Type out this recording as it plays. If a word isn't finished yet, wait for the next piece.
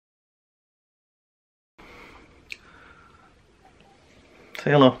Say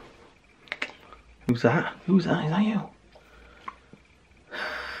hello. Who's that? Who's that? Is that you?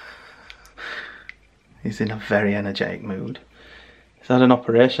 He's in a very energetic mood. He's had an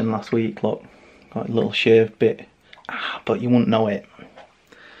operation last week, look. Got a little shaved bit. But you wouldn't know it.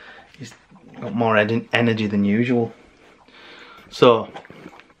 He's got more energy than usual. So,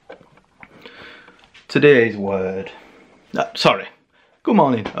 today's word. Sorry. Good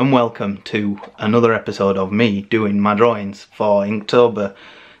morning and welcome to another episode of me doing my drawings for Inktober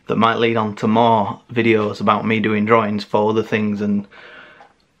that might lead on to more videos about me doing drawings for other things and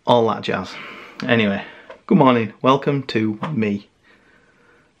all that jazz. Anyway, good morning, welcome to me.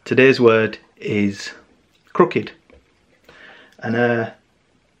 Today's word is crooked. And I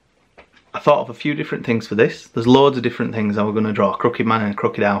thought of a few different things for this. There's loads of different things I was going to draw. A crooked man in a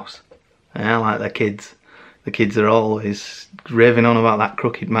crooked house. I like their kids. The kids are always raving on about that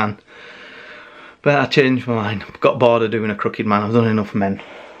crooked man. But I changed my mind. Got bored of doing a crooked man. I've done enough men.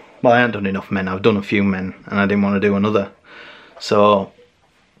 Well, I haven't done enough men. I've done a few men and I didn't want to do another. So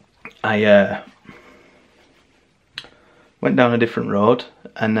I went down a different road,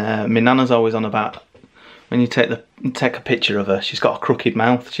 and my nana's always on about when you take a picture of her, she's got a crooked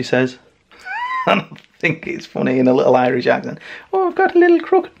mouth, she says. And I think it's funny in a little Irish accent. Oh, I've got a little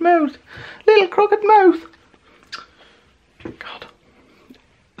crooked mouth. Little crooked mouth. God.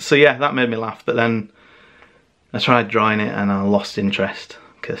 So yeah, that made me laugh, but then I tried drawing it and I lost interest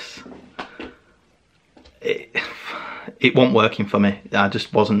because it wasn't working for me. I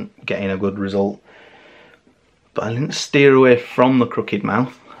just wasn't getting a good result. But I didn't steer away from the crooked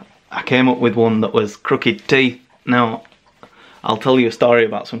mouth. I came up with one that was crooked teeth. Now, I'll tell you a story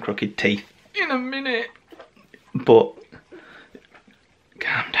about some crooked teeth in a minute. But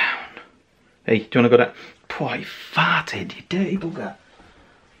calm down. Hey, do you want to go down? Boy, you farted, you dirty bugger.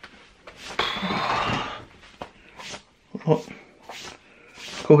 Look,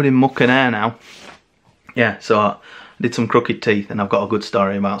 covered in muck and air now. Yeah, so I did some crooked teeth and I've got a good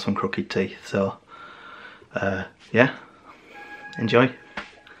story about some crooked teeth. So, yeah, enjoy.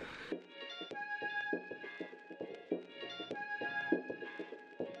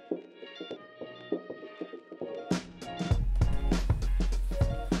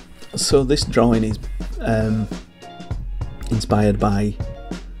 So this drawing is inspired by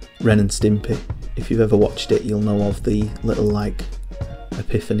Ren and Stimpy. If you've ever watched it, you'll know of the little like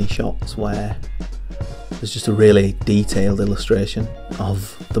epiphany shots where there's just a really detailed illustration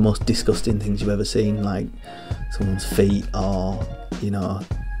of the most disgusting things you've ever seen, like someone's feet, or you know,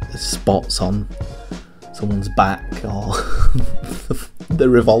 spots on someone's back, or they're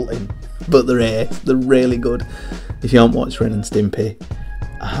revolting, but they're really good. If you haven't watched Ren and Stimpy,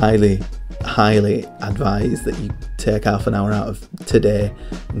 I highly advise that you take half an hour out of today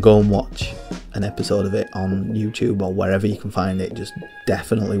and go and watch an episode of it on YouTube or wherever you can find it. Just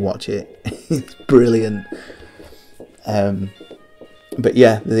definitely watch it. It's brilliant. But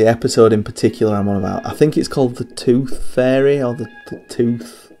yeah, the episode in particular I'm on about, I think it's called the Tooth Fairy or the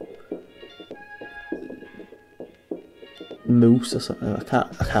Tooth Moose or something. I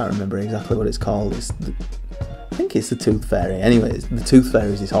can't remember exactly what it's called. I think it's the Tooth Fairy. Anyway, the Tooth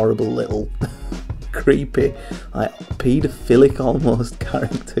Fairy is this horrible little creepy, like paedophilic almost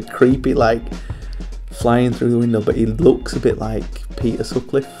character. Creepy, like flying through the window, but he looks a bit like Peter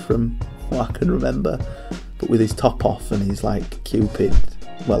Sutcliffe from what I can remember, but with his top off, and he's like Cupid.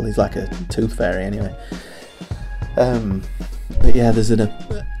 Well, he's like a Tooth Fairy anyway. But yeah, there's a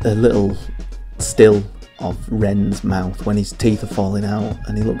little still of Ren's mouth when his teeth are falling out,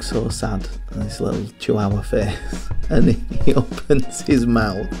 and he looks so sad, and this little chihuahua face, and he opens his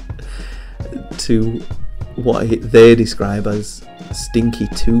mouth to what they describe as stinky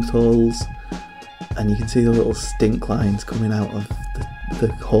tooth holes, and you can see the little stink lines coming out of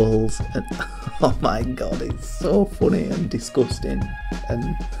the holes, and oh my god, it's so funny and disgusting,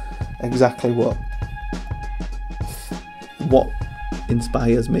 and exactly what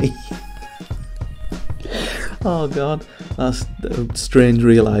inspires me. Oh god, that's a strange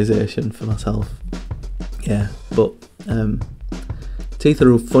realisation for myself. Yeah, but teeth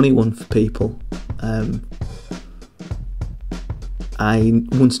are a funny one for people. I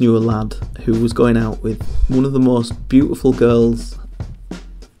once knew a lad who was going out with one of the most beautiful girls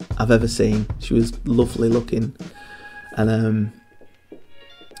I've ever seen. She was lovely looking, and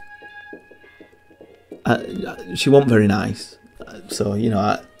she wasn't very nice. So you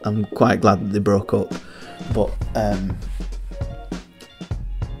know, I'm quite glad that they broke up. But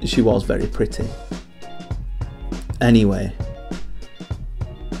she was very pretty. Anyway,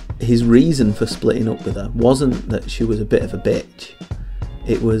 his reason for splitting up with her wasn't that she was a bit of a bitch.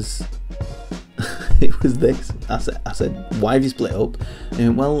 It was it was this. I said, why have you split up? And he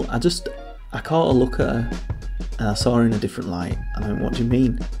went, well, I caught a look at her and I saw her in a different light. And I went, what do you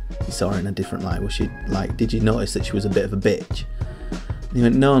mean you saw her in a different light? Was she, like, did you notice that she was a bit of a bitch? And he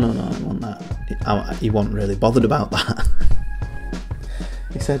went, no, I want that. He wasn't really bothered about that.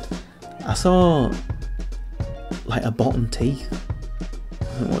 He said, I saw, like, a bottom teeth.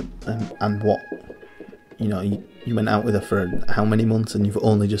 And what? You know, you went out with her for how many months and you've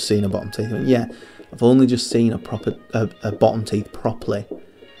only just seen a bottom teeth? He went, yeah, I've only just seen a bottom teeth properly.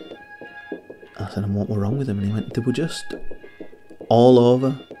 I said, and what were wrong with them? And he went, they were just all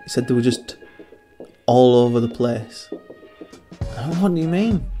over. He said they were just all over the place. I went, what do you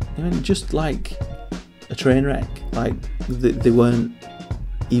mean? He went, just like a train wreck. Like, they weren't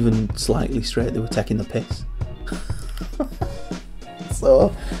even slightly straight, they were taking the piss.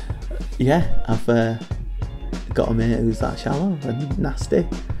 So, yeah, I've got a mate who's that shallow and nasty.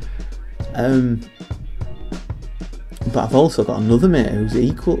 But I've also got another mate who's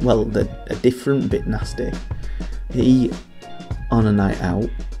equal, well, a different bit nasty. He, on a night out,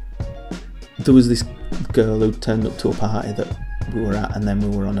 there was this girl who turned up to a party that we were at, and then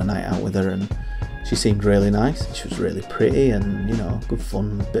we were on a night out with her, and she seemed really nice. She was really pretty and, you know, good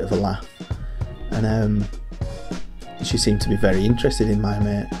fun, bit of a laugh. And she seemed to be very interested in my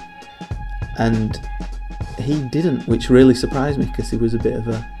mate. And he didn't, which really surprised me, because he was a bit of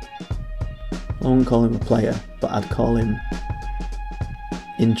a, I wouldn't call him a player, but I'd call him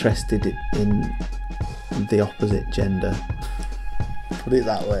interested in the opposite gender. Put it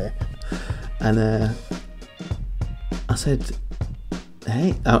that way. And I said,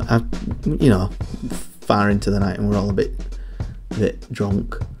 hey, I you know, far into the night and we're all a bit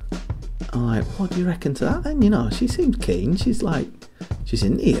drunk. I'm like, what do you reckon to that then? You know, she seemed keen. She's like, she's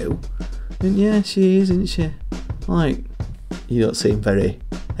into you. And yeah, she is, isn't she? I'm like, you don't seem very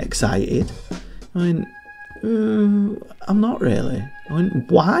excited. I went, I'm not really. I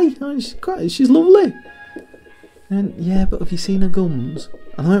went, why? I went, she's lovely. And yeah, but have you seen her gums?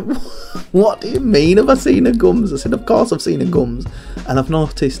 And I went, what do you mean have I seen her gums? I said, of course I've seen her gums, and I've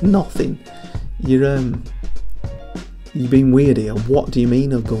noticed nothing. You've been weird here. What do you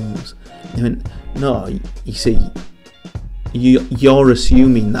mean her gums? And he went, no, you see, you're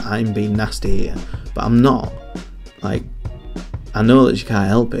assuming that I'm being nasty here, but I'm not. Like, I know that she can't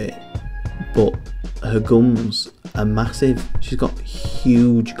help it, but her gums are massive. She's got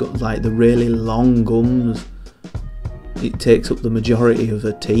huge gums, like the really long gums. It takes up the majority of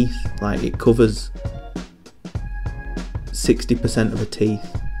her teeth. Like, it covers 60% of her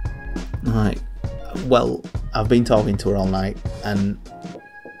teeth. Like, well, I've been talking to her all night and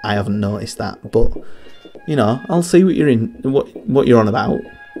I haven't noticed that, but you know, I'll see what you're on about.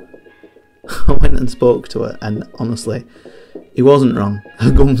 I went and spoke to her, and honestly, he wasn't wrong.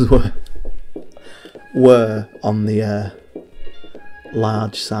 Her gums were on the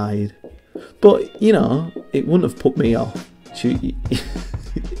large side, but you know, it wouldn't have put me off.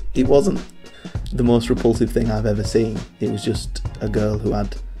 It wasn't the most repulsive thing I've ever seen. It was just a girl who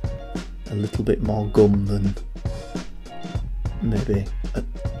had a little bit more gum than maybe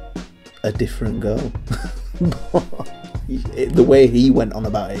a different girl. The way he went on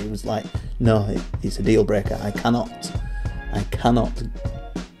about it, he was like, no, it's a deal breaker. I cannot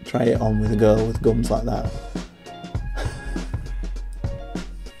try it on with a girl with gums like that.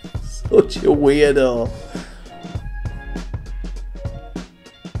 Such a weirdo.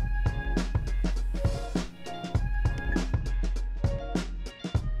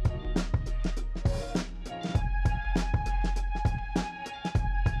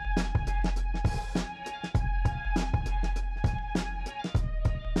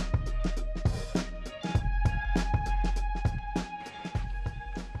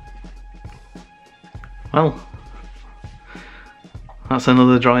 Well, that's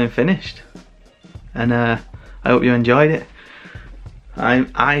another drawing finished, and I hope you enjoyed it.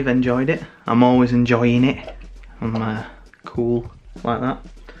 I've enjoyed it. I'm always enjoying it. I'm cool like that.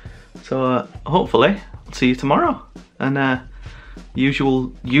 So hopefully I'll see you tomorrow. And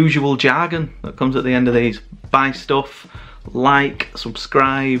usual jargon that comes at the end of these: buy stuff, like,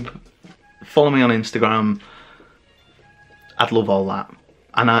 subscribe, follow me on Instagram. I'd love all that,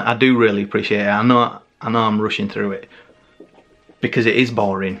 and I do really appreciate it. I know I'm rushing through it because it is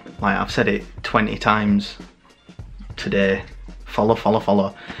boring. Like, I've said it 20 times today.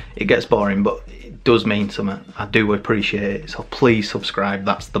 Follow. It gets boring, but it does mean something. I do appreciate it. So please subscribe.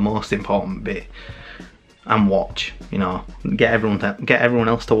 That's the most important bit. And watch. You know, get everyone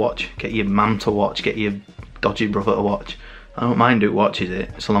else to watch. Get your mum to watch. Get your dodgy brother to watch. I don't mind who watches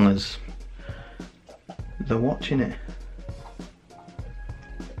it, so long as they're watching it.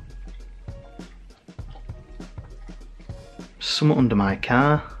 Something under my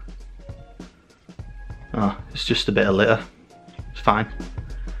car. Oh, it's just a bit of litter. It's fine.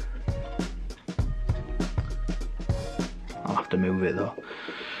 I'll have to move it though.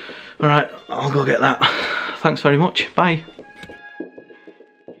 Alright, I'll go get that. Thanks very much. Bye.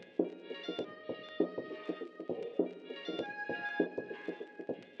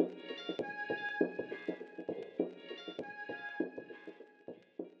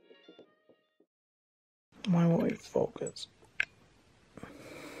 Why won't it focus?